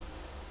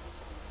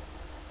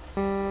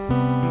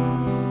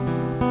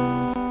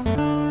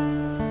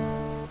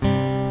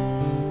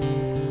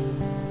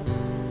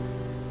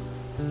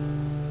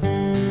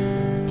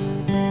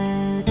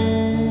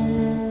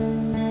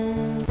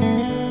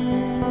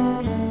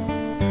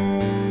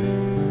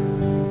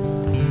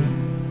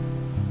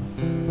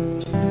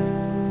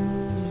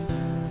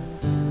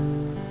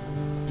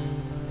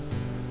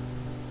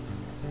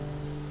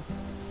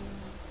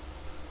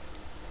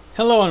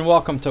Hello and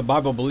welcome to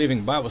Bible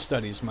Believing Bible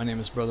Studies. My name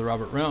is Brother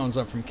Robert Reynolds.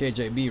 I'm from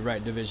KJB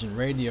Right Division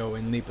Radio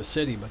in Lipa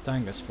City,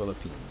 Batangas,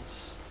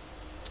 Philippines.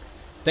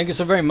 Thank you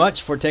so very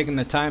much for taking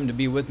the time to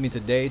be with me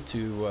today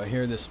to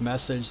hear this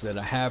message that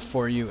I have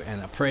for you,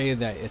 and I pray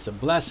that it's a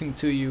blessing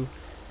to you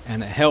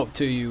and a help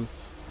to you,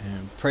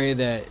 and pray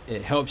that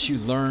it helps you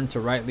learn to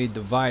rightly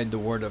divide the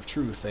word of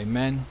truth.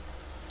 Amen.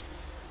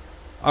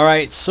 All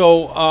right,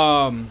 so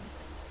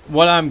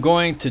what I'm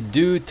going to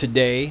do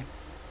today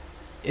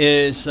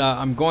is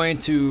I'm going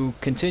to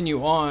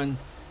continue on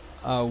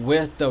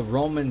with the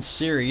Romans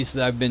series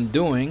that I've been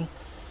doing,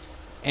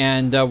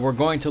 and we're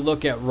going to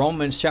look at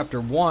Romans chapter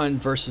 1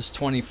 verses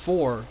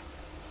 24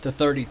 to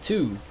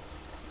 32,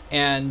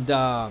 and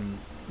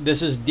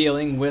this is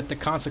dealing with the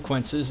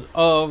consequences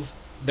of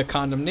the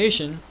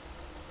condemnation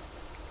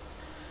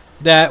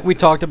that we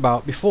talked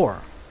about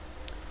before.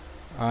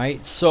 All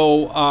right,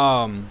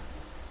 so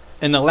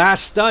in the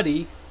last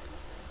study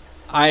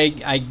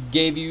I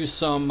gave you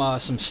some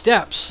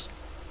steps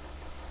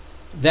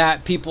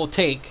that people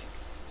take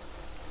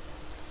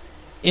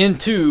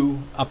into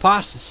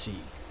apostasy.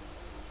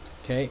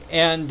 Okay,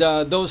 and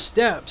those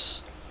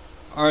steps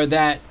are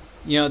that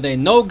they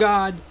know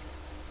God,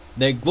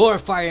 they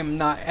glorify Him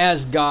not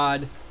as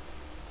God,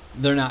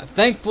 they're not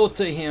thankful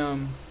to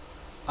Him,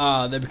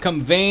 they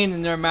become vain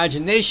in their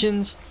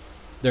imaginations,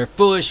 their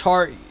foolish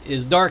heart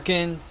is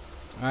darkened,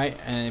 right,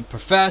 and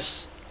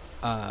profess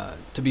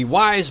to be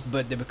wise,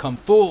 but they become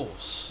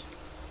fools.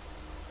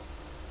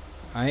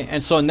 All right,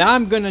 and so now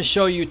I'm going to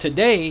show you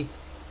today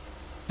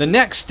the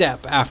next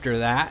step after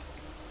that,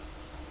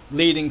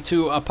 leading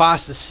to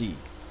apostasy.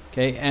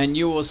 Okay, and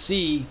you will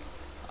see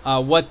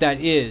what that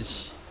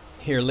is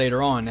here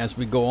later on as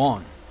we go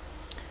on.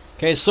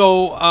 Okay,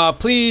 so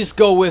please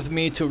go with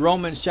me to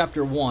Romans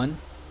chapter 1.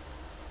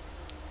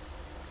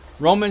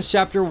 Romans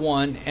chapter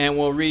 1, and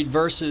we'll read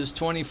verses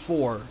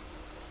 24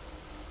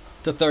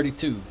 to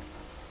 32.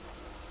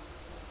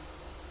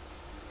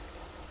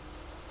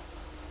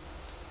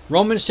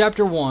 Romans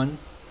chapter 1,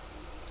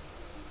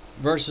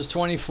 verses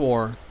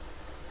 24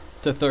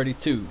 to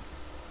 32.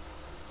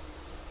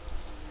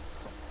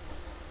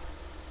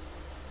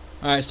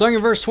 Alright, starting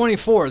in verse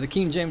 24, the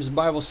King James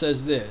Bible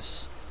says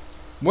this: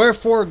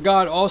 "Wherefore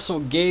God also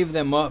gave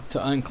them up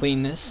to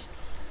uncleanness,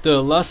 to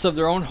the lusts of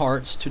their own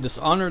hearts, to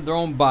dishonor their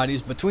own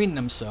bodies between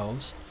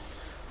themselves,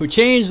 who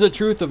changed the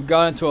truth of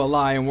God into a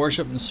lie, and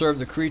worship and serve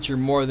the creature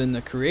more than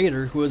the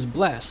Creator, who is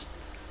blessed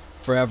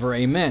forever.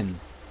 Amen.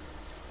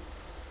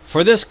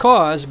 For this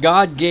cause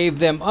God gave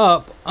them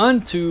up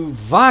unto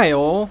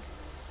vile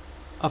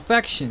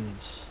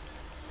affections.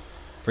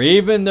 For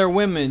even their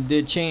women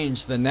did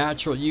change the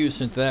natural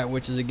use into that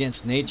which is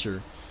against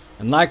nature.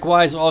 And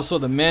likewise also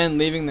the men,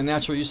 leaving the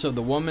natural use of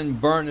the woman,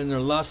 burned in their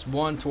lust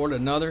one toward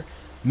another,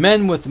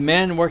 men with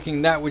men,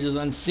 working that which is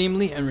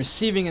unseemly, and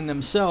receiving in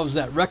themselves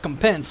that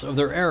recompense of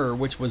their error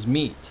which was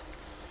meet."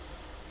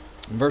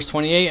 In verse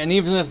 28, "And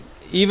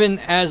even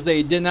as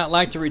they did not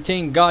like to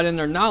retain God in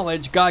their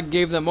knowledge, God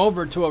gave them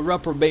over to a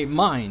reprobate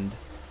mind,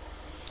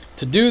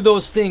 to do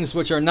those things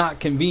which are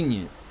not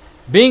convenient,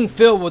 being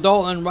filled with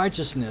all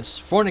unrighteousness,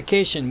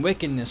 fornication,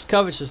 wickedness,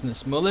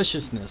 covetousness,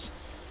 maliciousness,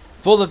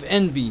 full of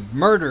envy,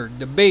 murder,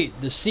 debate,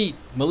 deceit,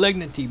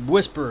 malignity,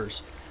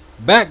 whisperers,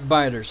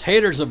 backbiters,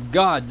 haters of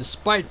God,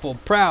 despiteful,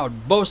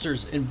 proud,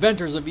 boasters,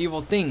 inventors of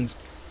evil things,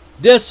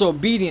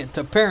 disobedient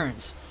to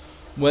parents,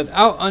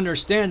 without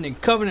understanding,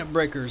 covenant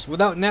breakers,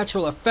 without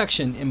natural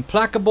affection,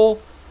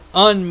 implacable,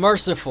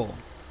 unmerciful."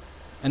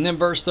 And then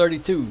verse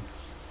 32,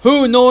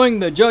 "Who, knowing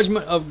the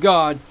judgment of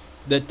God,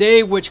 that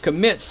they which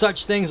commit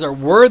such things are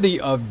worthy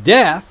of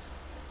death,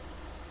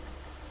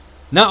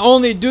 not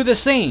only do the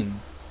same,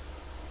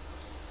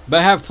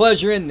 but have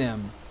pleasure in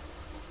them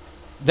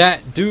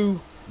that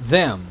do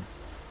them."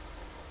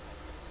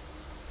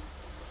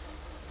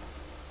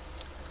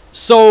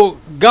 So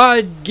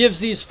God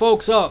gives these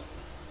folks up,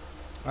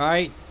 all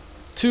right,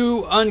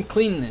 to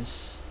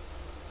uncleanness.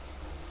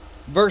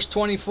 Verse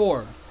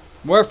 24,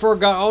 "Wherefore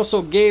God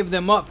also gave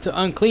them up to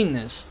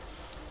uncleanness,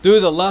 through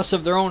the lusts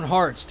of their own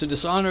hearts, to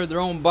dishonor their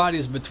own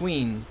bodies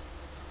between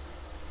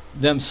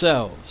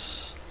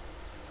themselves."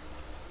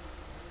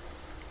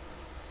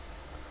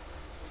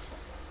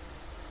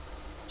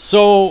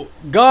 So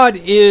God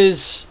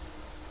is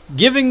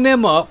giving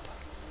them up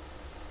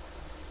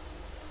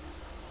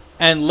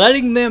and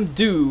letting them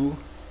do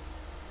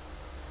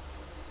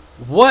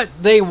what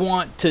they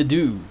want to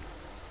do.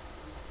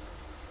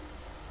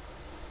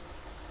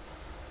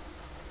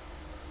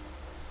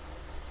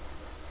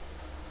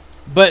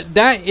 But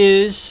that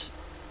is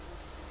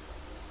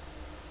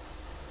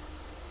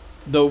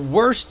the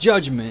worst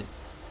judgment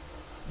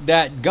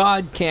that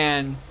God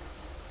can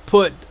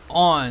put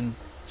on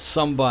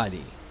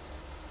somebody.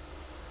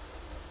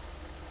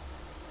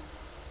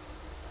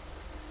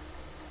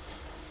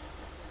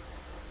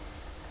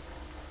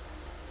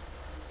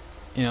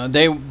 You know,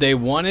 they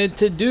wanted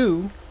to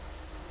do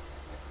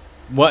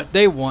what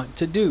they want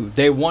to do.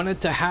 They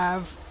wanted to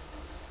have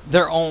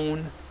their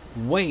own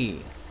way.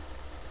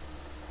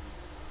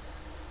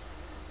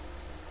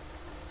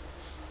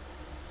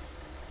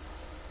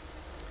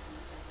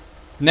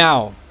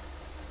 Now,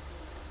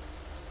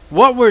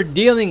 what we're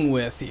dealing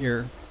with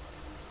here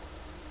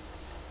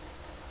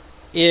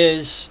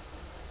is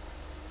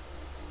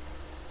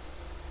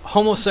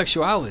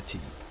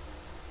homosexuality.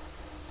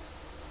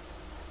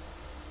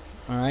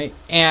 All right?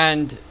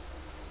 And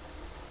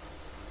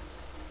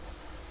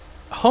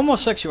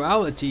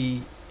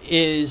homosexuality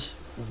is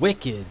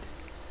wicked.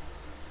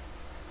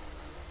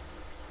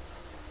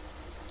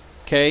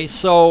 Okay,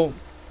 so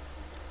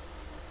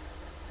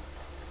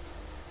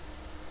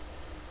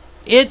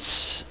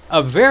it's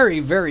a very,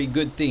 very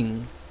good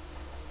thing,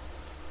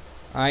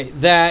 right,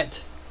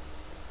 that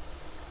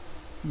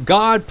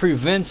God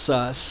prevents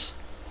us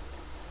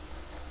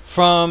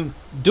from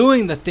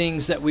doing the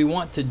things that we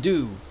want to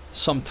do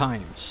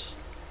sometimes.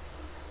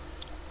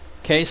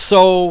 Okay,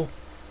 so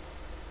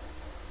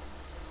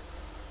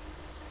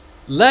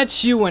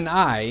let's you and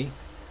I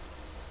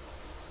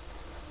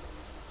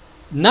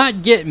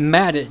not get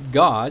mad at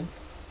God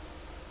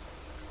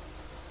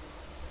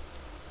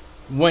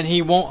when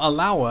He won't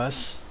allow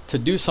us to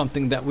do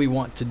something that we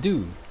want to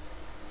do.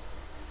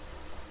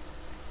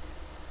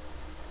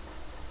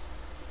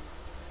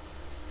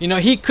 You know,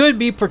 He could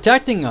be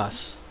protecting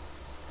us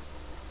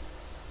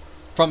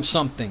from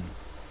something.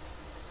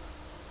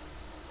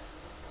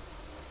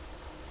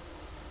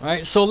 All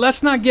right, so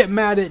let's not get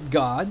mad at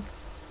God.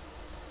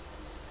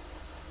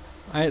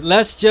 All right,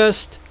 let's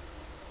just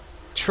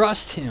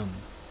trust Him.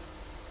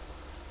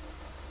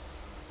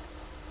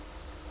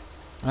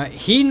 All right,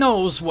 He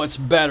knows what's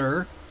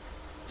better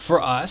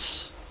for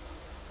us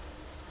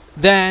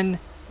than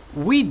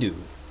we do.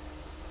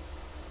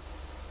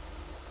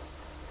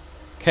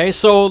 Okay,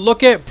 so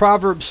look at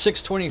Proverbs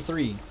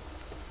 6:23.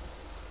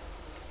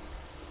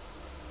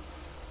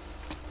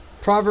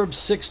 Proverbs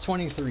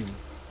 6:23.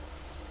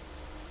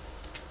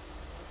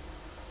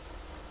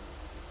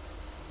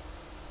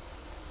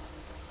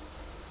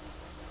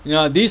 You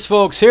know, these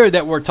folks here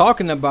that we're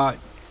talking about,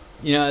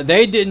 you know,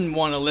 they didn't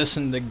want to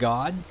listen to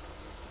God.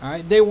 All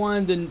right, they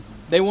wanted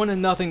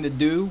nothing to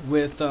do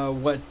with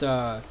what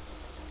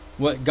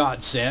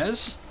God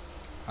says.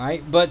 All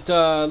right, but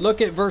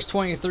look at verse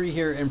 23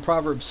 here in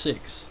Proverbs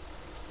 6.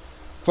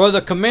 For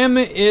the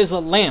commandment is a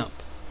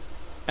lamp,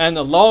 and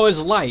the law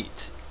is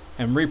light,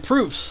 and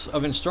reproofs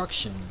of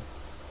instruction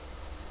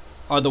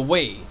are the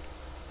way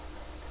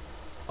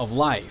of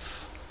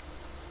life.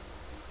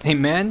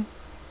 Amen.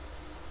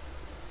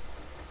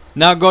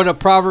 Now go to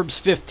Proverbs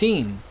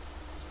 15.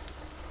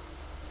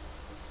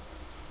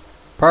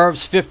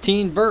 Proverbs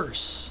 15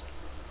 verse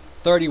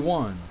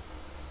 31.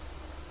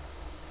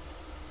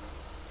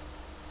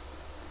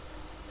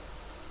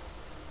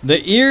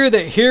 The ear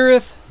that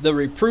heareth the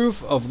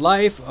reproof of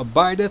life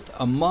abideth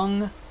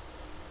among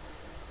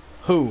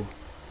who?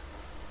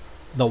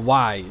 The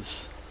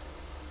wise.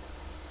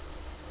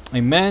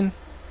 Amen.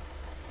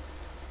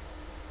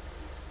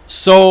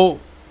 So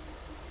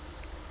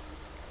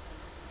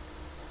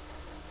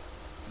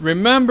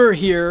remember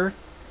here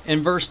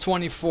in verse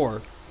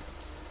 24.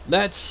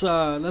 Let's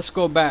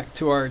go back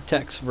to our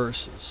text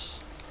verses.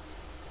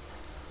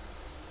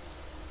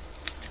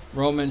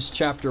 Romans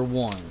chapter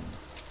 1.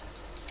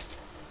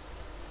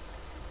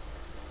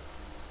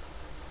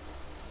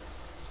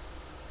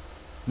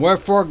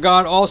 Wherefore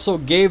God also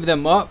gave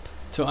them up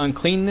to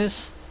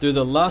uncleanness through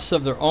the lusts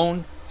of their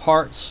own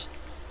hearts,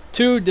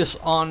 to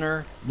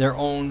dishonor their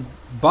own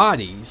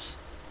bodies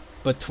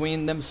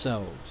between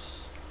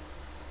themselves.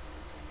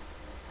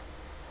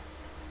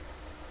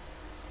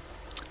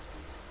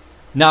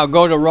 Now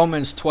go to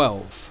Romans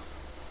 12.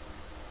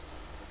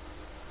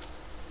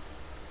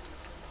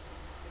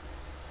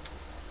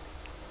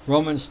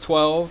 Romans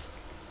 12,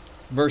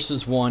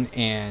 verses 1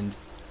 and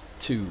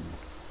 2.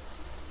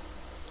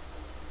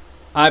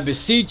 I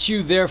beseech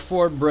you,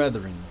 therefore,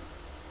 brethren,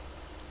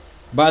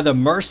 by the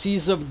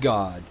mercies of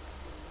God,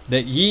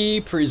 that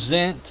ye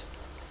present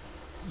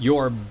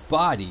your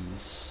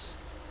bodies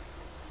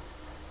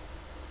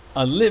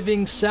a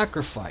living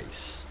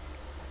sacrifice,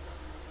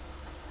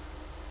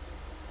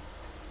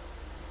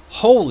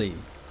 holy,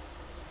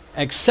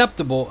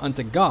 acceptable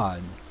unto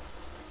God,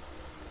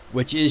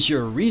 which is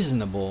your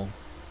reasonable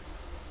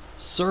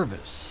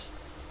service.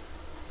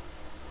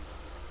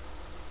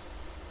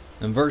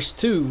 In verse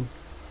 2,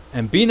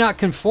 and be not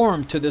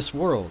conformed to this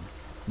world,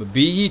 but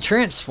be ye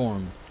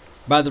transformed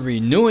by the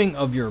renewing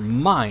of your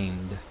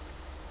mind,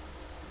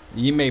 that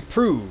ye may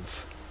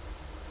prove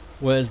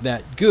what is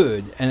that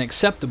good and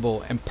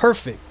acceptable and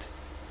perfect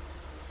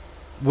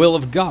will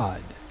of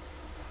God.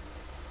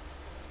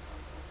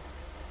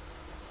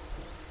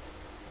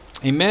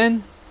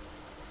 Amen.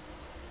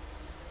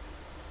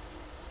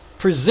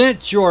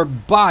 present your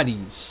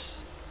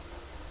bodies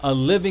a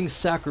living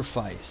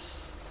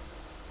sacrifice.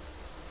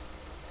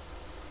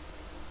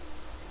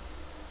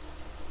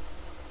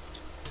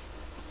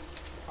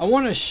 I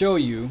want to show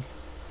you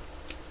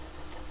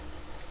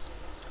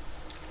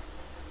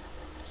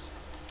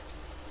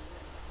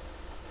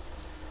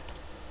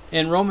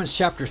in Romans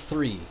chapter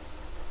 3.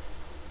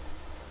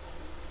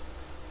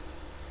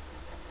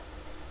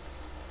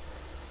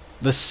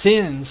 The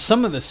sins,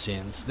 some of the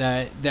sins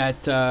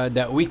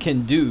that we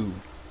can do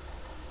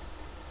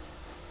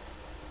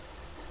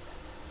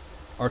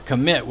or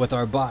commit with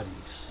our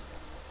bodies,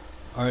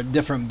 our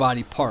different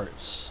body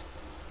parts.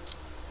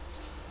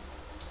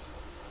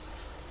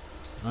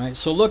 All right,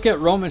 so look at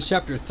Romans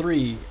chapter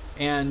 3,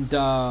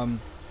 and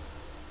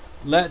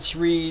let's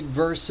read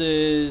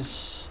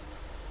verses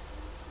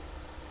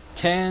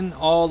 10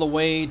 all the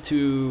way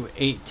to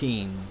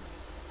 18.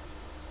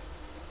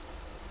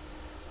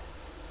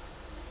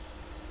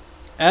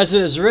 As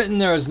it is written,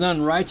 there is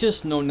none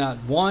righteous, no, not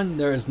one.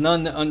 There is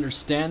none that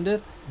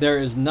understandeth. There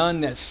is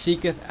none that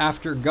seeketh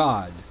after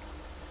God.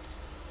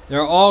 They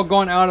are all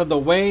gone out of the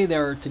way. They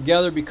are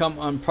together become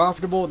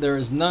unprofitable. There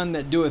is none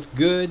that doeth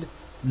good,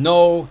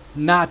 no,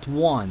 not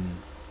one.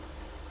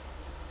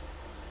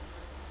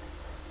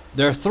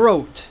 Their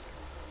throat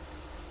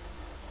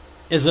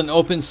is an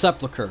open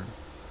sepulchre.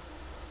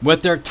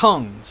 With their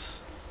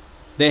tongues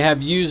they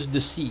have used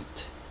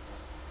deceit.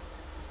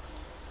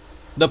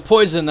 The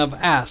poison of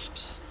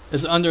asps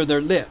is under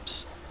their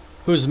lips,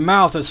 whose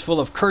mouth is full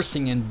of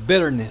cursing and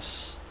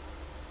bitterness.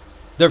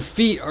 Their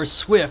feet are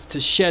swift to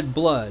shed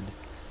blood.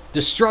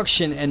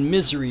 Destruction and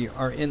misery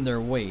are in their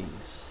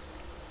ways.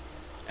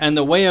 And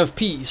the way of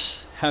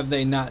peace have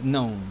they not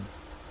known.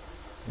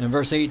 In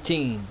verse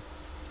 18,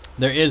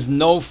 there is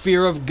no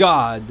fear of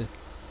God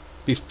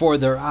before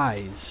their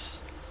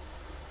eyes.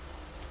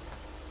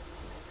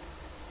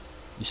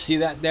 You see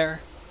that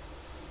there?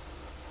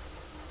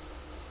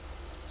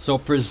 So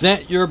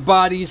present your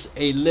bodies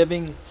a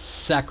living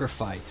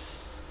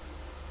sacrifice,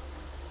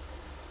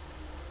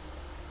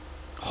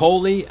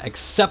 holy,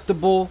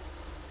 acceptable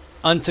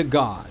unto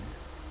God.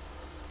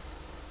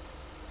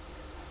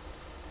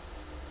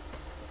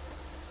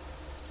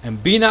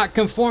 And be not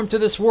conformed to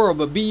this world,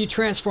 but be ye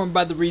transformed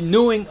by the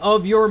renewing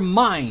of your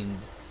mind.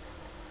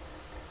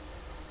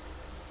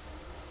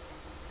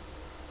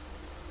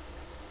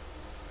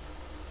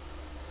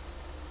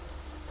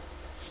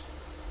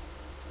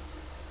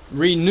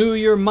 Renew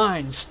your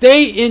mind.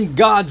 Stay in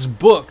God's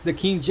book, the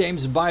King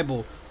James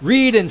Bible.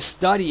 Read and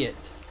study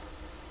it.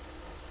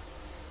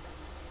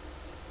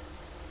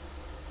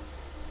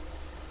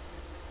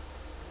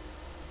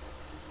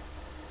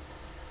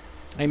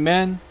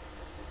 Amen.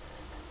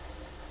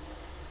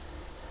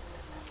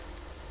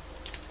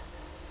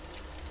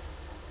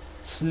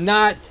 It's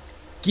not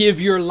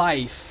give your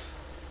life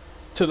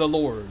to the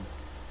Lord,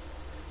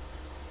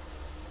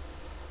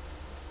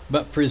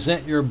 but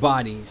present your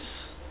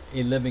bodies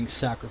a living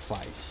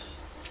sacrifice.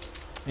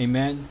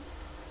 Amen.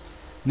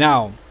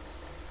 Now,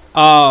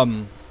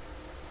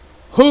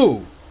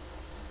 who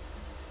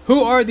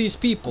are these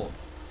people?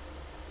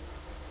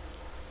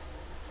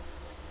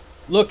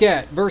 Look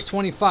at verse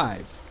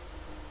 25.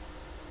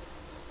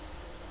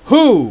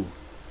 Who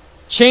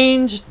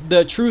changed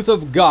the truth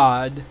of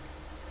God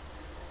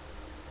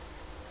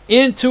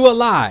into a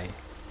lie,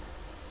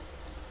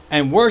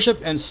 and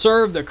worship and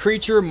serve the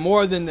creature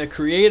more than the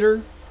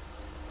Creator,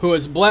 who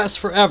is blessed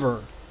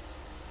forever.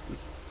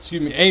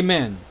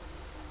 Amen.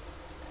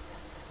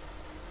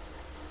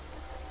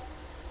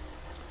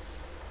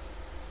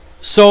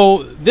 So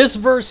this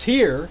verse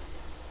here,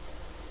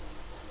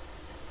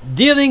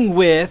 dealing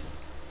with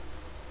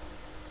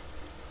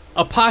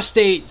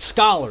apostate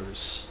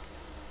scholars.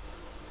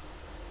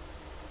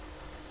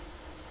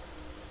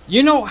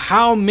 You know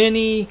how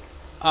many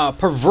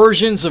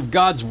perversions of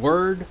God's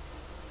word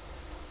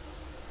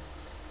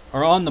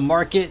are on the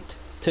market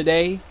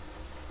today?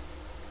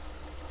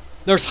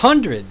 There's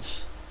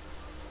hundreds.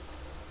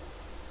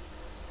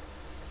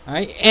 All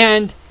right?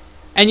 And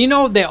you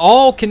know, they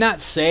all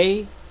cannot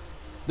say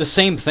the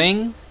same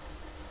thing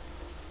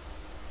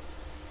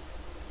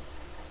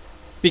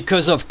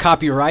because of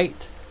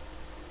copyright.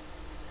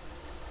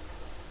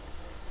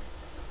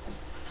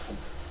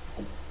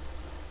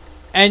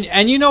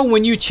 And you know,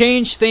 when you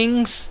change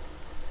things,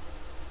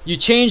 you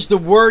change the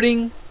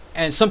wording,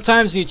 and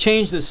sometimes you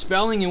change the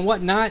spelling and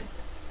whatnot,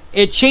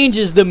 it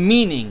changes the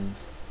meaning.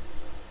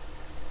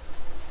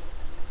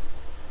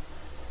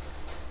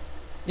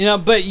 You know,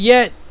 but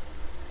yet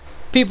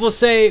people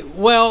say,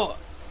 well,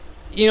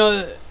 you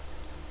know,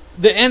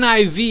 the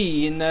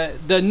NIV and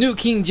the New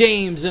King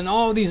James and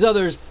all these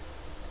others,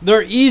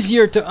 they're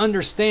easier to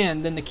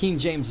understand than the King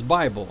James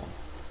Bible.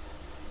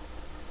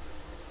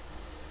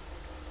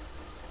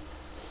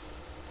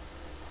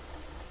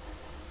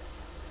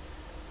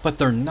 But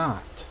they're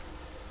not.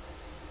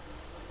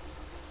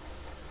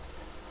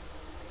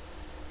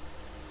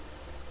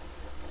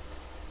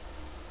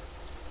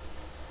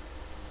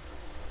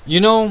 You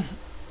know,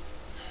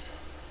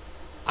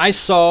 I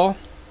saw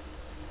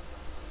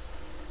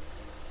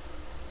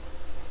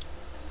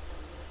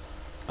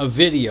a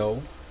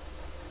video.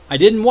 I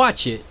didn't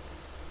watch it,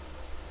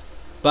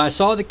 but I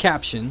saw the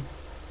caption.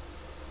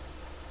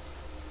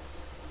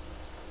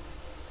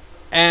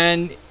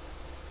 And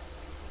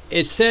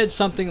it said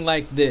something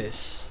like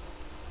this: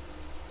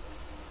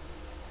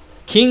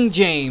 King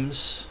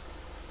James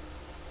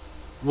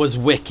was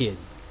wicked.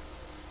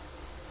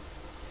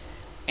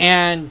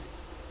 And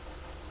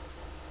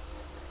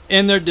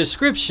in their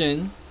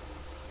description,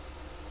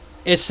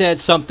 it said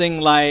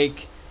something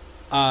like,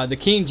 the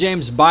King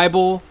James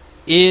Bible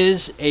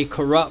is a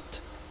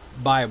corrupt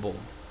Bible.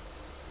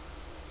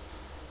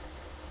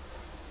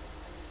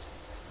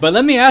 But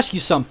let me ask you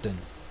something.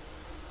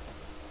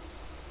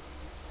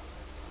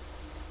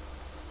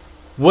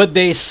 Would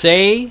they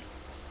say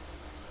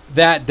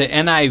that the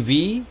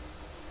NIV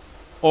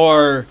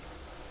or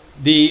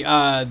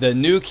the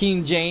New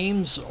King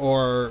James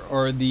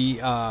or the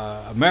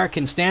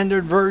American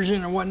Standard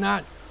Version or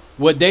whatnot,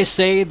 would they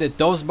say that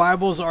those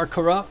Bibles are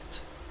corrupt,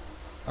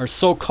 or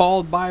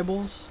so-called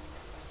Bibles?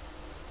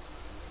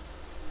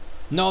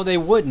 No, they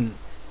wouldn't,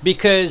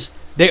 because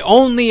they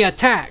only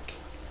attack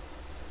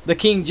the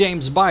King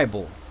James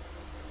Bible.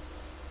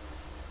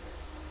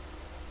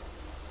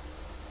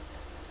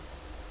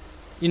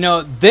 You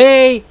know,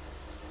 they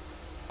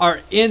are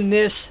in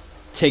this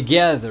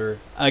together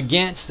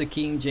against the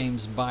King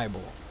James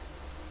Bible.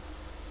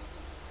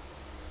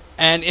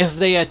 And if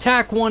they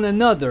attack one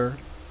another,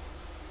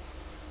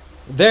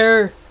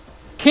 their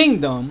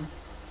kingdom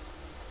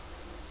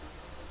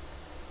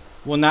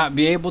will not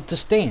be able to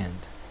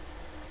stand.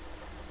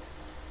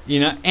 You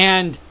know,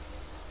 and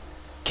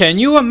can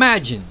you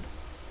imagine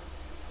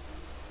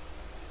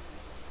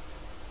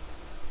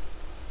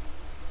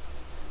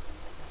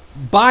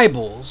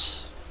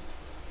Bibles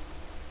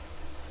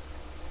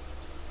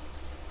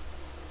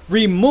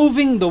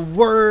removing the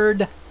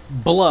word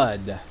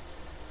blood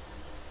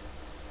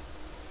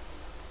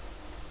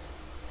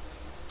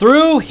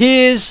through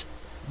his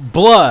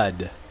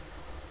blood?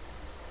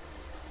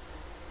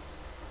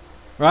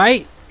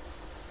 Right?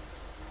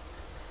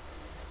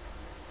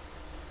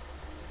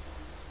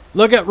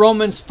 Look at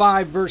Romans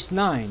 5 verse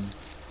 9.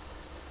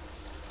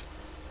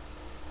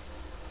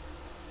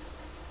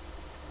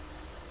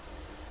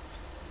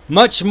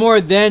 Much more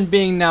then,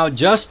 being now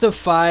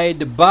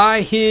justified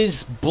by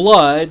his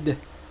blood,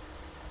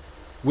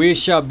 we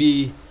shall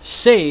be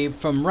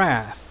saved from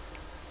wrath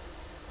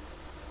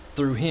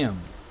through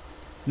him.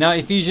 Now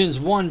Ephesians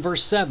 1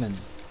 verse 7.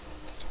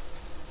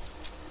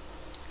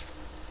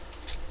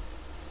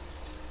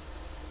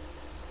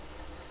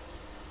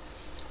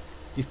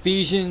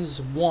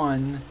 Ephesians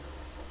 1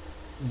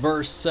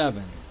 verse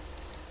 7.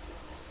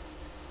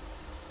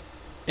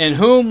 In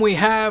whom we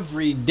have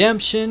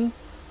redemption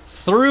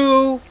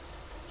through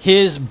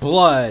his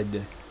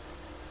blood,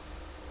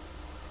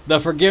 the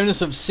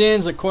forgiveness of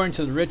sins according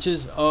to the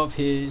riches of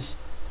his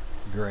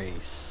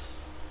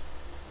grace.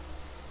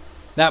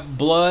 That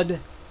blood,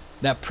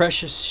 that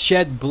precious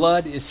shed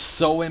blood, is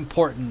so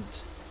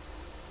important.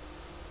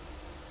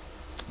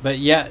 But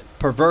yet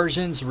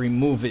perversions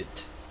remove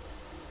it,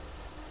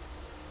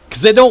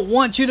 because they don't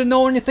want you to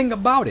know anything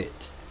about it.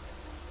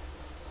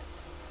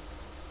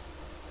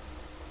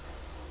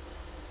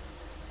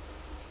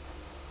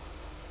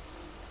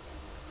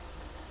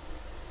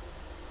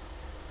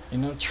 You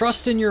know,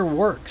 trust in your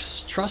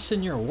works. Trust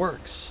in your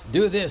works.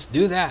 Do this,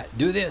 do that,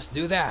 do this,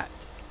 do that.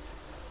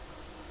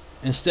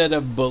 Instead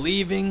of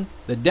believing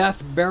the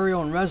death,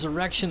 burial, and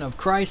resurrection of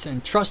Christ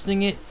and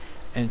trusting it,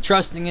 and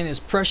trusting in his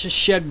precious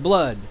shed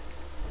blood.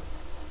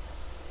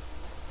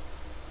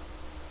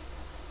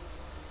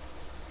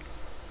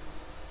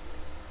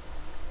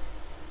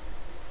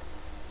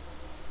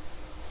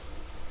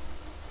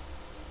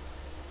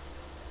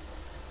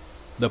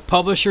 The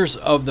publishers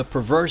of the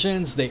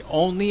perversions, they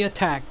only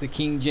attack the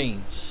King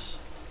James.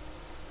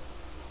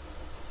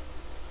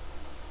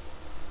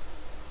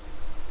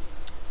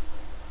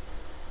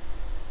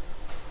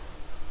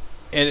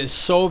 It is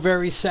so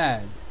very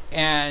sad.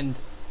 And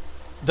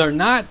they're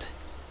not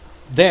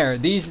there.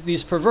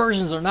 These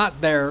perversions are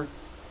not there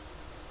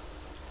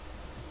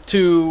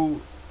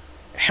to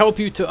help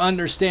you to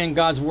understand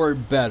God's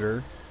word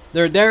better.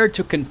 They're there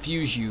to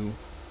confuse you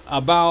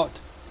about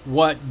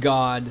what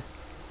God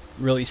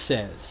really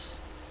says.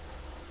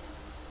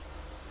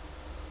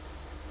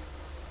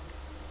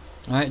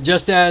 All right,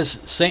 just as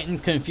Satan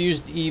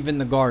confused Eve in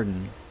the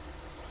garden.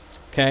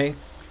 Okay?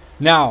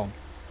 Now,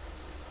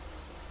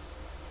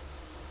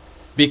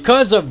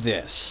 because of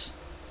this,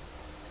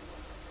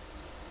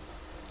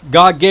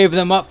 God gave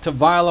them up to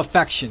vile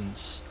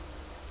affections.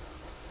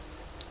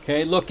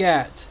 Okay, look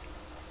at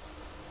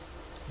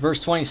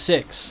verse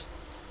 26.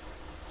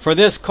 For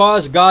this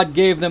cause God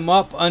gave them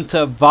up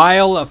unto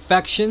vile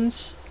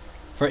affections,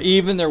 for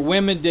even their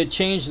women did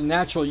change the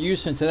natural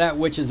use into that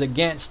which is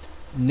against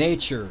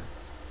nature.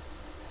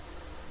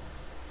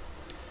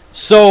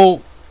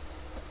 So,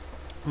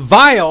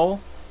 vile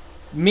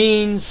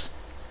means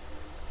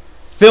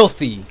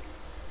filthy.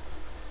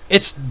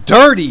 It's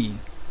dirty.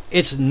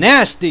 It's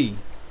nasty.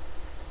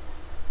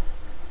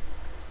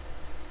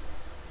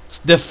 It's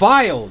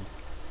defiled.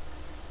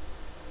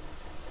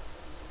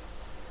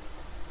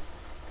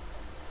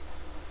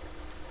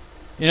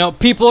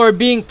 People are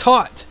being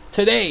taught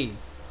today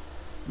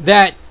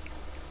that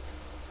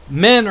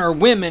men are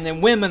women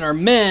and women are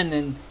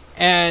men,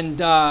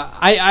 and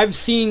I've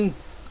seen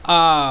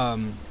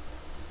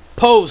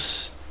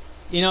posts,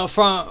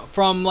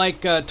 from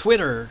like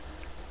Twitter,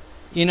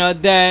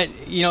 that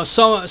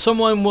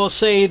someone will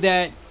say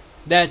that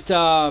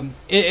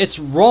it's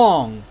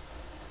wrong,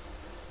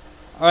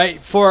 all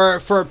right,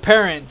 for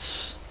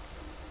parents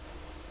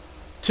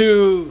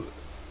to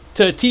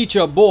teach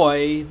a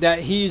boy that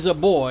he's a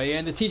boy,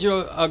 and to teach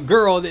a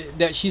girl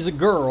that she's a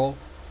girl,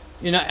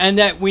 and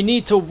that we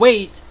need to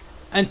wait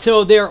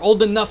until they're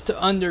old enough to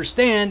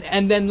understand,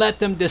 and then let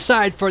them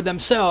decide for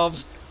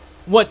themselves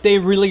what they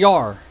really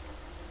are.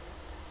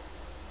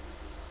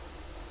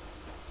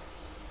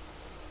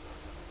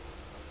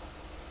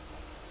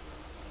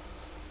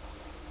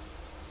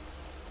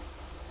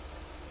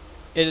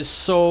 It is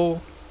so,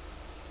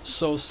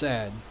 so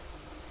sad.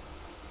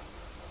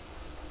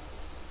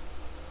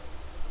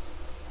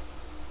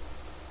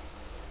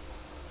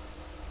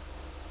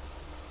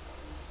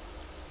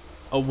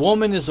 A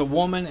woman is a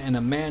woman and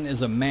a man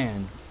is a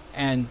man,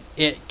 and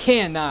it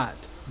cannot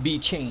be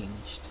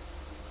changed.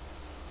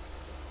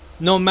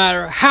 No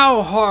matter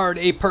how hard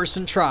a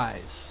person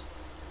tries.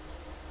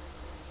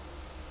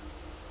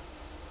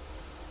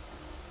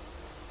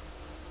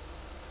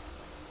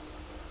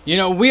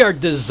 We are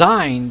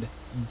designed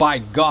by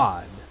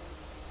God.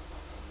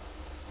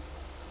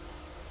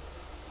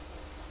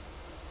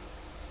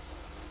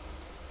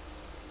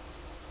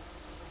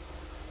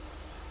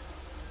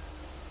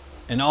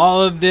 And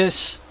all of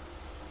this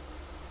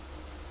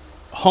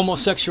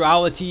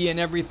homosexuality and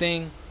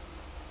everything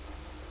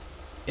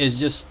is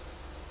just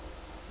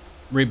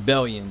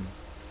rebellion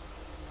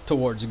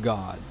towards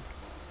God.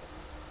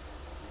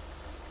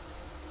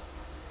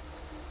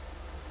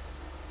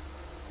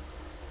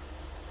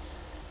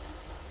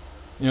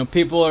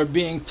 People are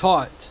being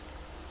taught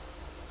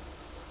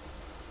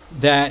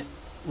that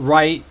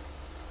right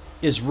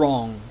is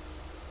wrong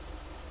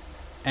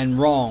and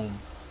wrong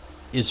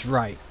is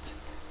right.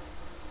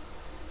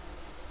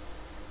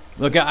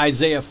 Look at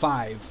Isaiah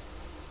 5,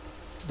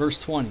 verse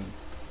 20.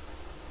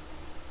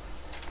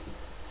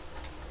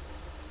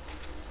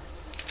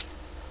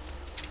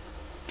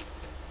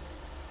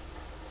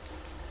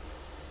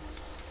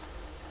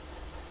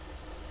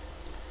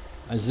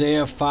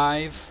 Isaiah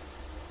 5,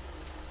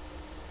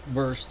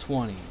 verse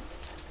 20.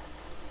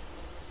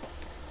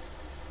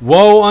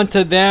 Woe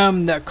unto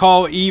them that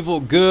call evil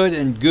good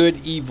and good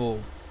evil,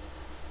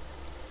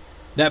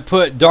 that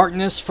put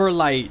darkness for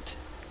light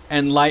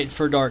and light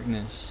for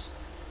darkness,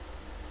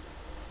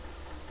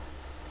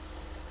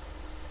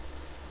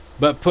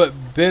 but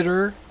put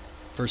bitter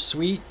for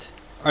sweet,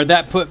 or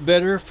that put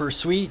bitter for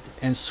sweet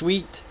and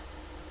sweet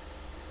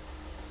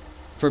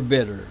for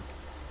bitter.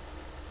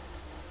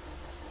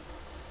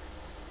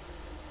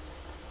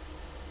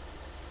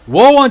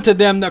 Woe unto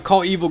them that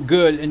call evil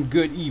good and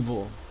good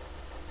evil.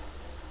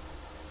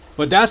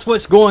 But that's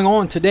what's going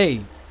on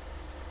today.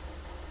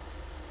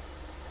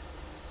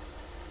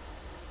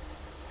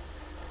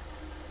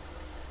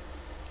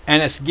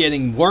 And it's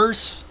getting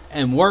worse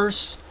and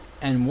worse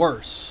and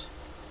worse.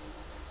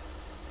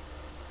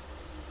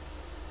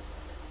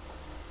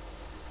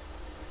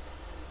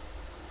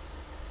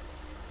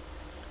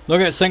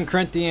 Look at 2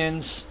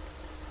 Corinthians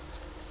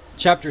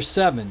chapter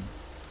 7.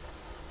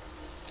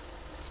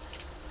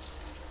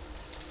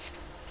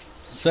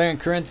 2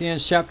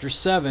 Corinthians chapter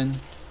 7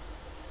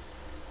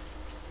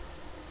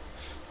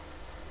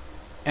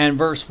 and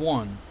verse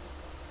 1.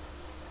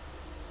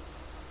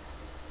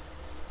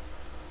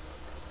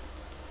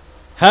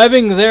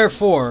 Having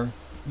therefore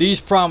these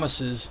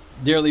promises,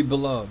 dearly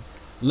beloved,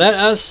 let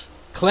us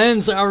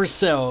cleanse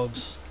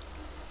ourselves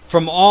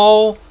from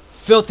all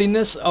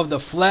filthiness of the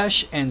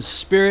flesh and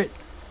spirit,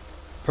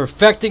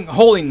 perfecting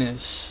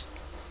holiness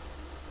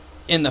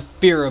in the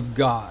fear of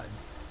God.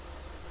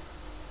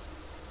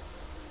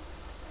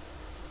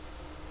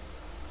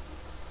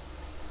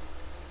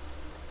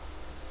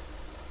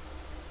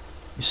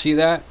 You see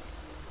that?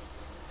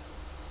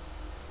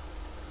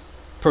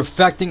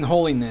 Perfecting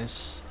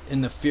holiness in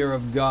the fear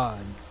of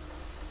God.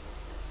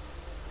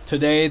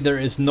 Today there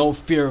is no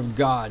fear of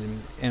God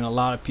in a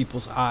lot of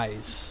people's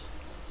eyes.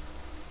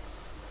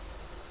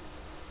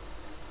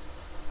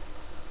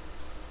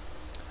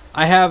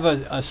 I have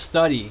a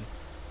study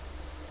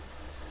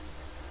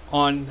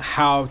on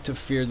how to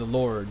fear the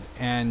Lord,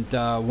 and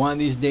one of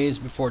these days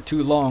before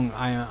too long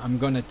I'm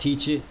going to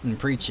teach it and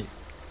preach it.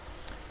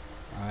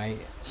 Alright,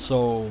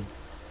 so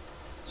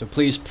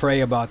please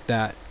pray about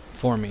that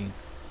for me.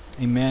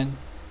 Amen.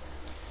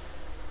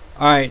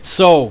 Alright,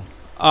 so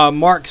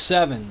Mark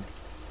 7.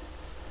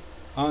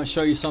 I want to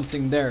show you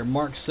something there.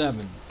 Mark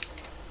 7.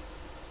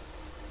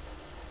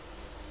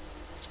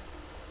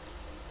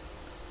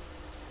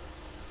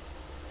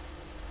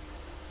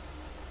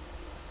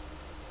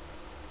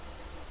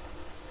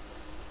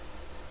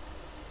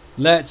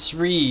 Let's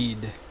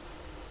read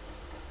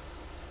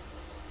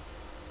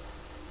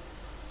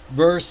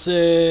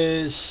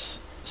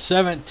verses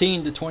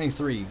 17 to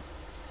 23.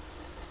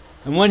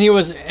 And when he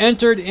was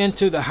entered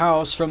into the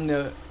house from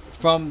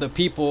the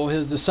people,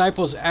 his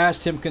disciples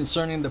asked him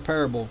concerning the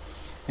parable,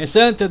 and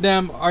said unto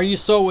them, Are you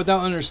so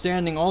without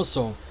understanding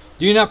also?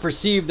 Do you not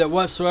perceive that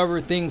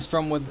whatsoever things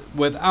from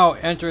without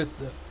entereth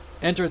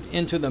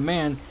into the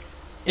man,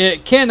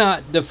 it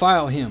cannot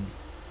defile him,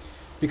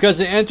 because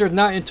it entereth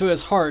not into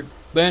his heart,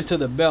 but into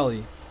the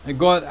belly, and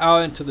goeth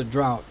out into the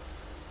draught,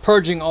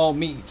 purging all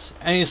meats?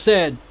 And he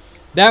said,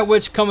 That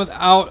which cometh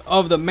out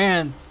of the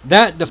man,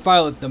 that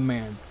defileth the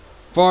man.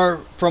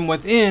 For from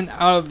within,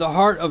 out of the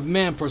heart of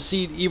men,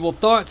 proceed evil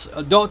thoughts,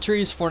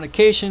 adulteries,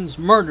 fornications,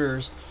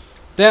 murders,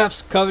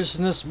 thefts,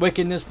 covetousness,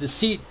 wickedness,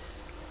 deceit,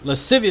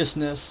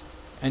 lasciviousness,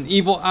 an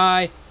evil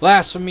eye,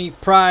 blasphemy,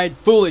 pride,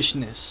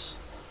 foolishness.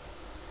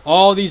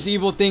 All these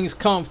evil things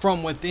come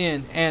from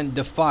within and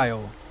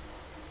defile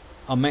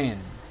a man.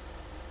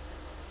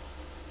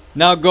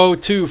 Now go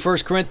to 1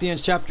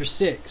 Corinthians chapter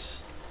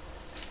 6.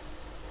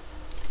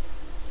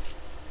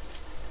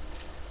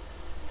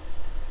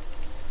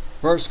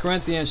 1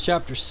 Corinthians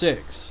chapter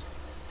 6.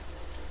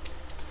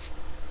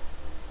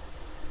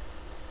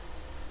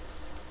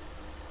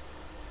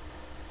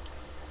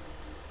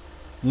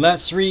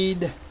 Let's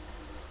read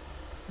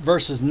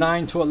verses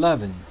 9 to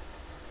 11.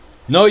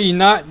 Know ye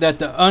not that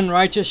the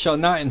unrighteous shall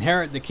not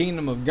inherit the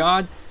kingdom of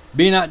God?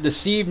 Be not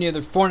deceived,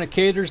 neither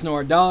fornicators,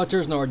 nor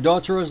idolaters, nor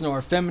adulterers, nor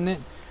effeminate,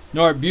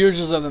 nor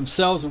abusers of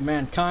themselves of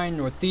mankind,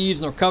 nor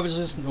thieves, nor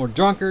covetous, nor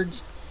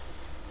drunkards,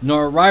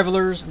 nor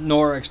rivalers,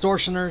 nor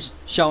extortioners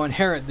shall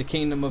inherit the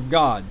kingdom of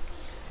God.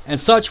 And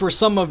such were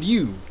some of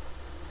you.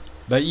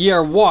 But ye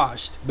are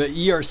washed, but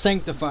ye are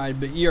sanctified,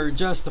 but ye are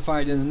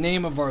justified in the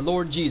name of our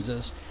Lord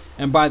Jesus,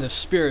 and by the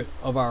Spirit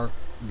of our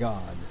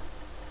God.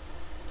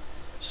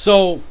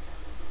 So,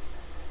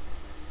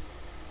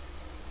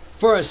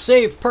 for a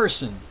saved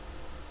person,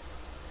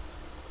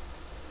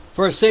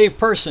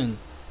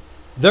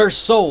 their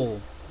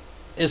soul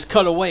is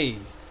cut away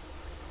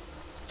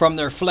from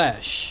their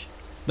flesh.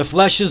 The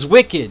flesh is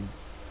wicked.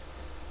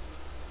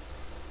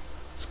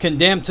 It's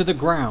condemned to the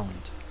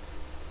ground.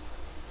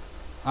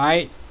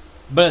 Alright?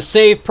 But a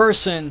saved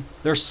person,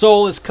 their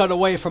soul is cut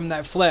away from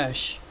that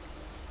flesh.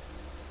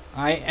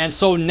 Alright? And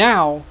so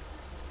now,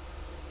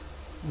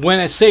 when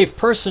a saved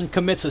person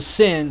commits a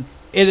sin,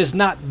 it is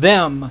not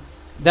them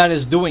that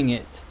is doing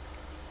it.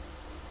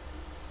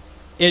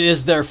 It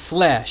is their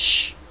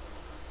flesh.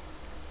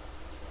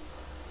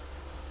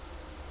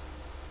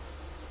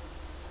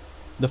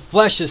 The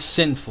flesh is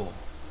sinful.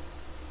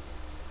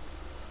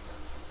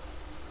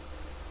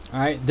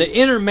 Alright? The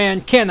inner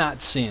man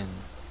cannot sin.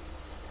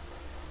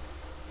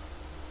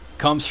 It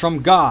comes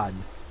from God.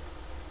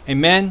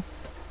 Amen?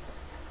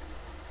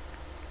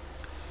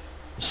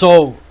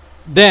 So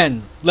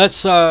then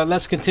let's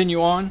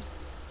continue on.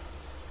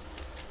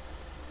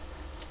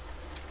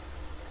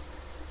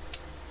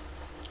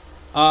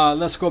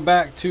 Let's go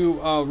back to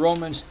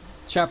Romans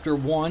chapter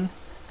 1.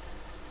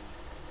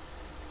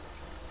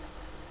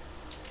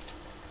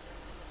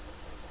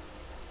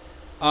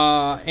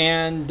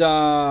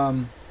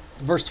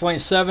 Verse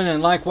 27,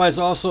 and likewise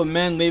also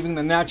men, leaving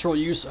the natural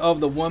use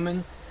of the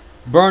woman,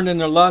 burned in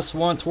their lust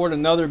one toward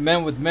another,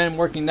 men with men,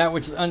 working that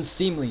which is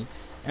unseemly,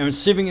 and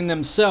receiving in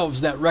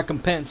themselves that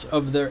recompense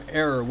of their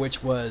error,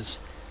 which was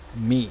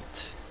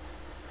meat.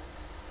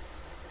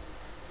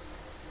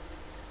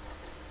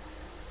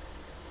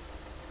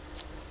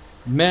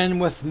 Men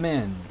with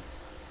men,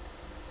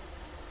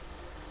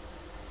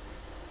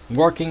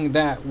 working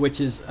that which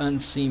is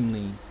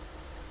unseemly.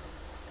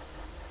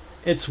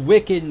 It's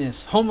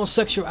wickedness.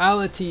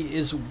 Homosexuality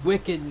is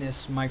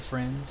wickedness, my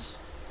friends.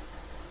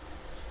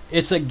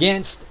 It's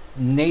against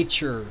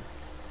nature.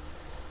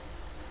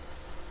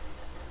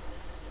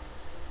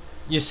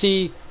 You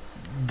see,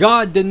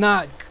 God did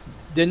not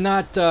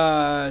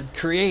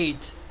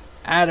create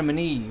Adam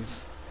and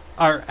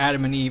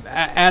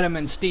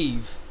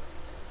Steve,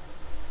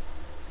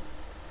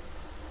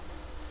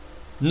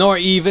 nor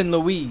even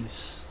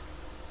Louise.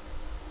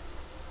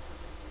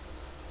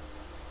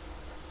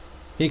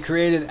 He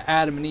created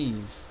Adam and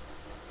Eve,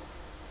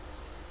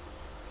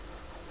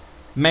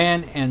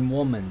 man and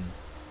woman.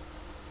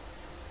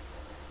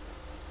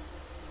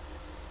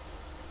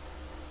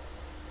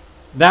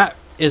 That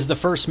is the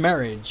first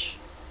marriage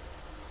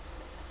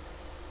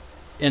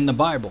in the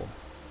Bible.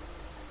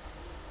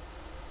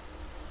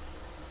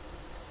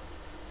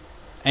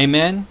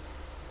 Amen?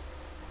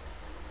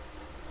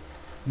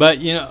 But,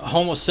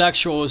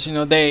 homosexuals,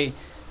 they,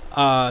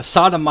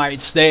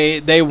 sodomites,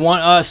 they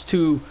want us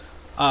to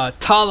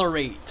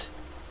tolerate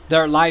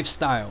their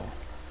lifestyle,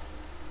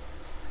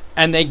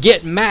 and they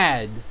get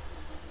mad,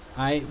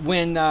 right,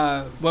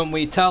 when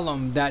we tell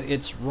them that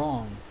it's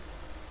wrong.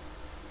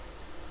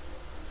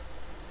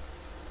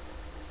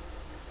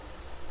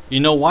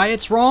 You know why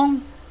it's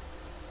wrong?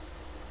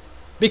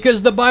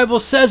 Because the Bible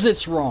says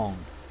it's wrong,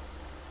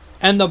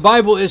 and the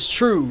Bible is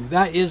true.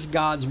 That is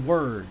God's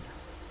word,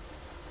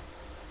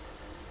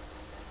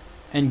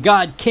 and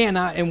God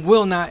cannot and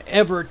will not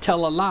ever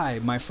tell a lie,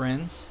 my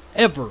friends,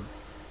 ever.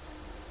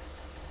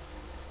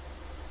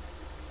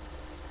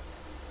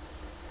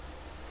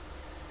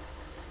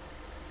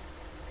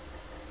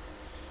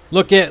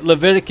 Look at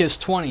Leviticus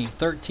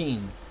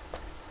 20:13.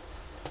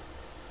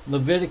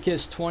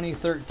 Leviticus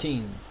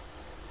 20:13.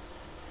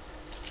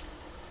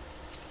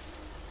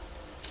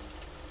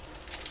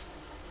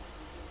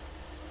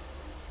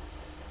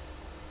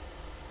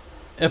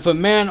 If a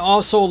man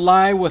also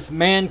lie with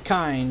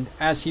mankind,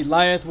 as he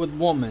lieth with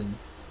woman,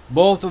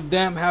 both of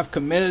them have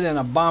committed an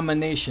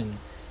abomination.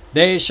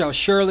 They shall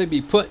surely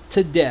be put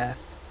to death.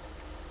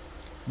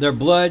 Their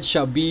blood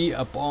shall be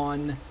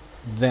upon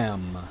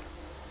them.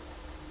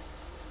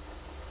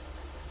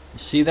 You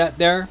see that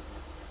there?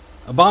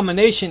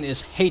 Abomination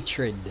is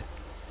hatred.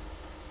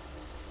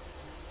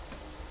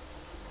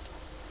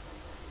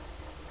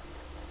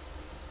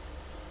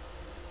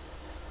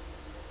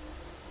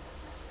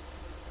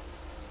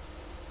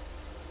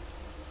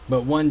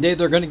 But one day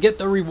they're going to get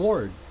the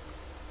reward.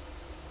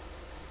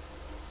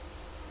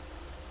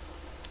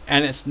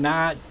 And it's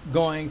not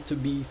going to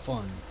be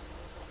fun.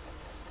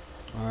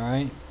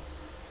 Alright?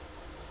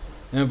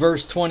 In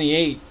verse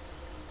 28,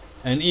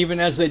 and even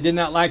as they did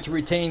not like to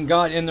retain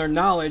God in their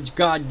knowledge,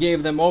 God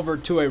gave them over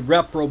to a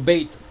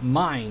reprobate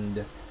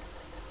mind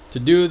to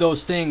do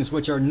those things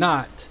which are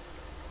not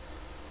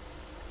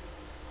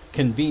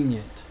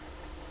convenient.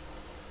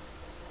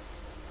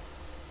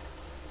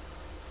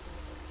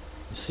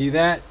 You see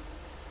that?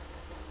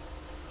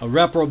 A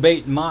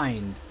reprobate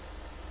mind.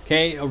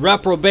 Okay? A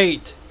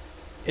reprobate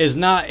is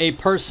not a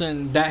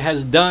person that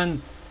has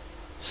done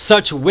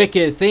such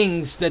wicked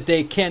things that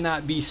they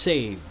cannot be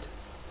saved.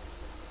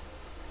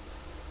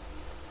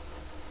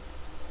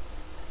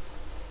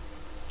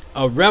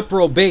 A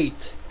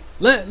reprobate.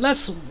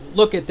 Let's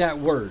look at that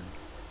word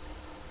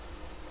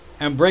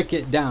and break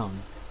it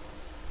down.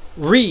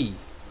 Do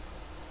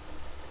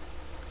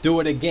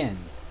it again.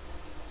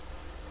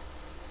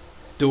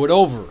 Do it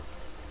over.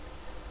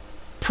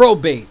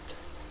 Probate.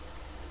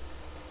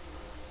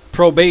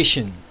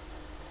 Probation.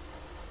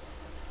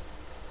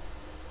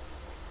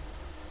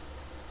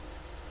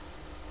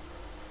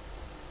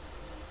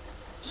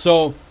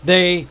 So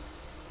they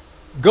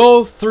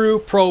go through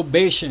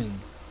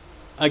probation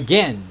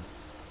again.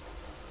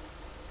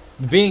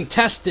 Being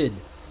tested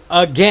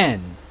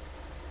again.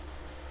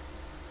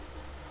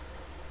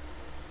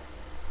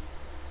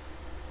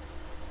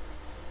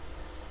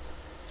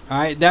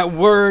 Alright, that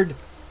word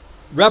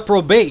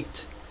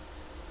reprobate,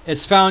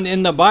 it's found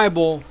in the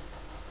Bible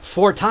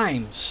 4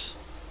 times.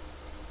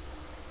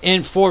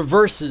 In 4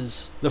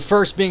 verses. The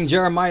first being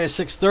Jeremiah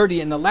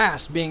 6:30 and the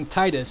last being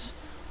Titus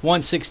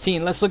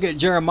 1:16. Let's look at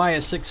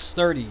Jeremiah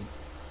 6:30.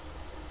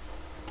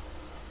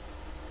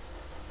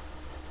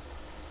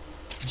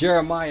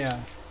 Jeremiah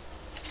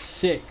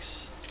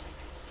 6.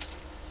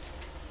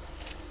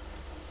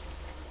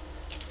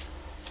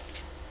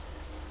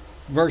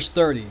 Verse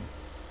 30.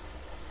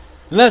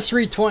 Let's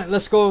read 20.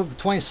 Let's go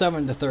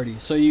 27 to 30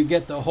 so you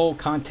get the whole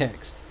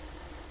context.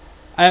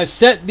 I have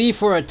set thee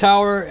for a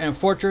tower and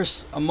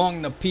fortress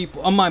among the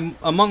people,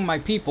 among my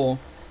people,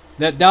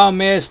 that thou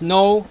mayest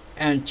know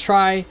and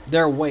try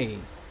their way.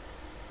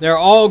 They are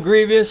all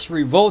grievous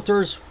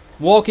revolters,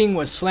 walking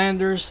with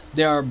slanders.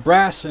 They are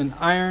brass and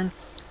iron.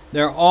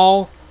 They are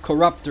all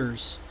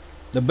corrupters.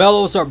 The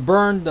bellows are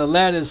burned, the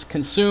lead is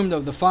consumed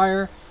of the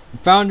fire.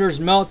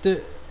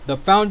 The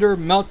founder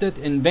melteth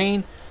in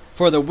vain,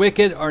 for the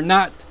wicked are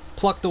not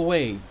plucked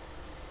away.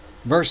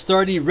 Verse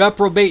 30,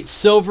 reprobate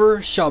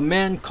silver shall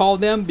men call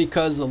them,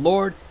 because the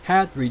Lord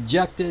hath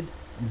rejected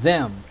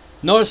them.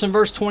 Notice in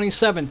verse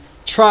 27,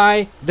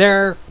 try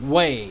their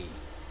way.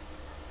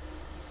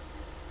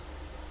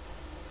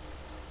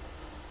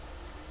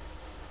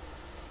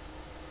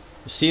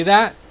 You see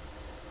that?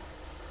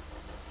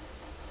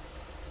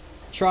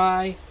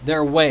 Try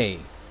their way.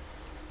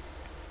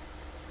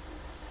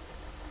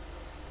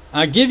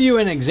 I'll give you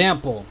an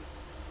example.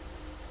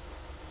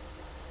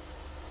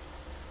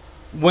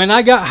 When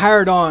I got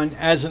hired on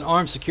as an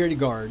armed security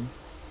guard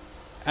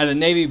at a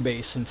Navy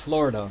base in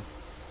Florida,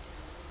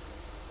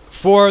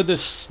 for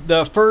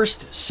the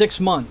first 6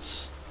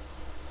 months,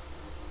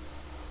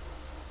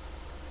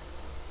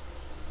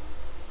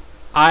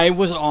 I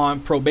was on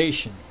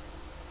probation.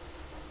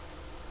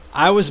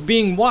 I was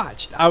being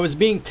watched. I was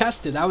being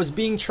tested. I was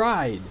being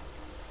tried.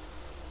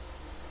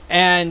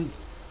 And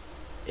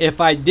if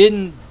I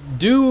didn't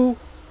do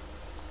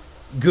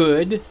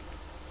good,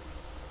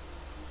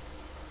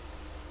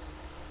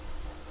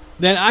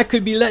 then I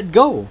could be let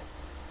go.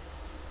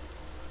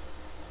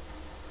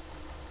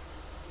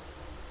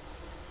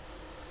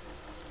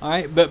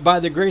 Alright, but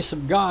by the grace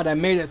of God, I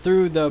made it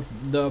through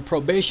the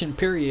probation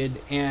period,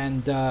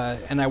 and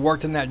I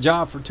worked in that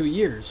job for 2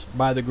 years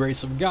by the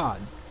grace of God.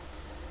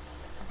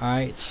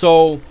 Alright,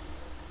 so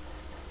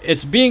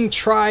it's being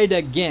tried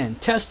again,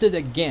 tested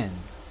again.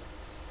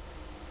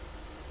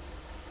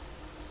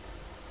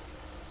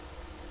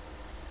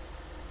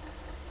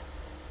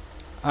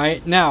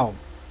 Alright, now,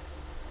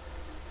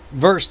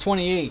 verse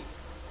 28.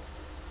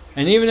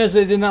 And even as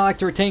they did not like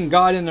to retain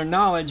God in their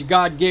knowledge,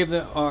 God gave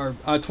them,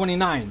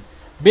 29.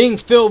 Being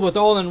filled with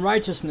all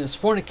unrighteousness,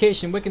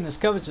 fornication, wickedness,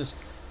 covetousness,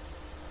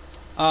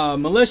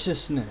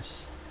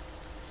 maliciousness,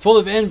 full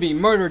of envy,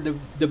 murder,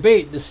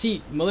 debate,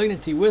 deceit,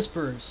 malignity,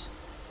 whispers.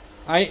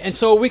 All right, and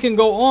so we can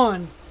go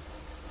on,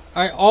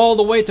 all right, all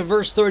the way to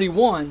verse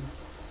 31.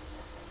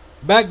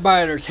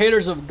 Backbiters,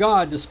 haters of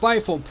God,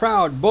 despiteful,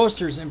 proud,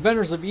 boasters,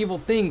 inventors of evil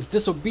things,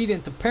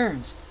 disobedient to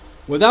parents,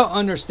 without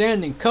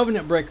understanding,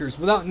 covenant breakers,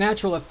 without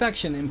natural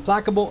affection,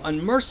 implacable,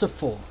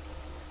 unmerciful.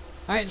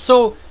 All right,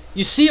 so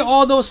you see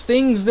all those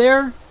things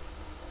there?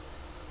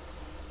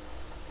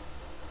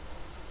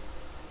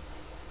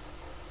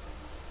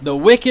 The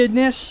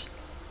wickedness.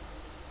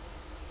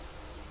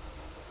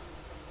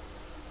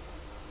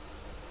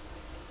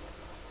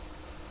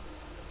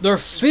 They're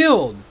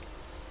filled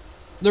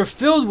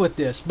with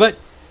this. But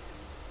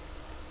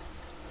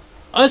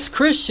us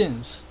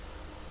Christians,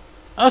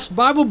 us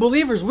Bible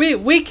believers,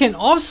 we can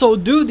also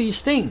do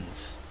these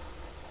things.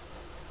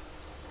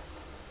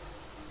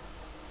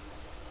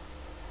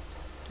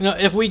 You know,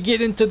 if we get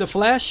into the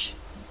flesh,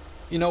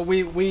 you know,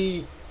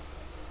 we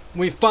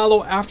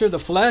follow after the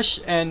flesh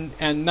and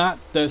not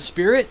the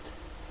spirit.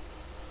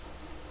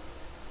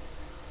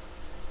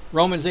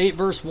 Romans 8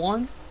 verse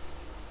 1.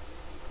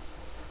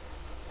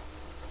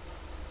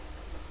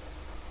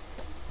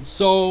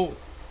 So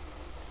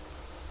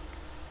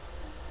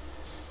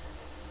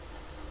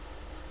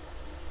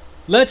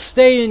let's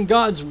stay in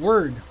God's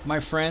word, my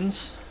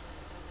friends.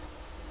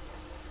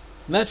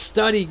 Let's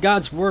study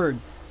God's word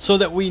so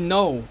that we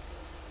know,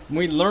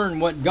 we learn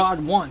what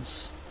God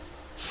wants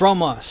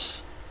from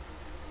us.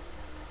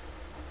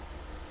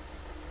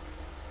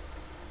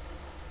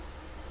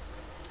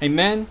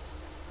 Amen.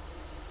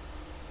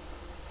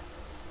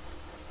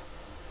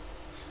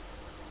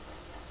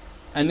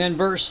 And then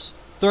verse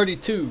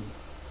 32.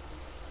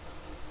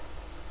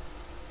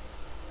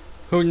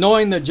 Who,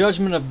 knowing the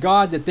judgment of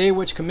God, that they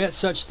which commit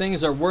such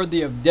things are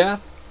worthy of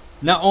death,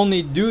 not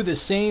only do the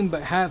same,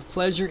 but have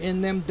pleasure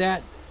in them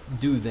that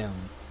do them.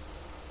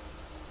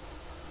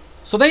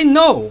 So they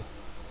know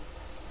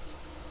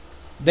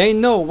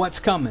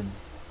what's coming.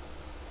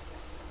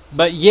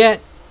 But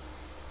yet,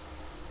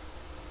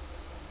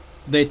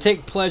 they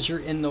take pleasure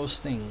in those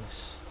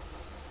things.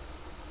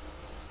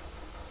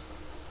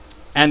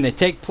 And they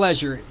take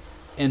pleasure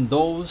in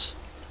those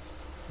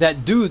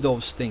that do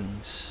those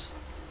things.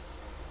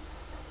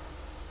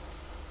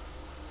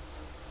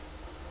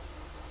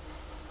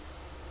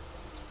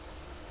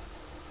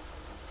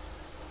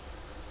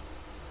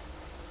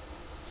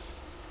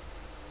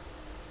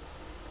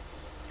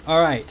 All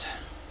right.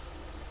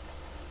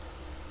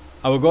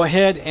 I will go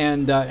ahead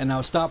and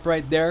I'll stop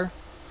right there.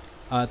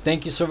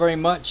 Thank you so very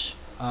much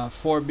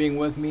for being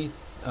with me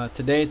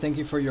today. Thank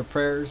you for your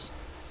prayers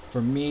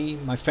for me,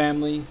 my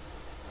family,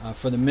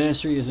 for the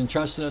ministry He has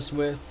entrusted us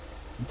with.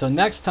 Until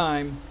next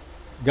time,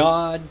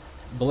 God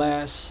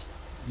bless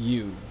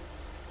you.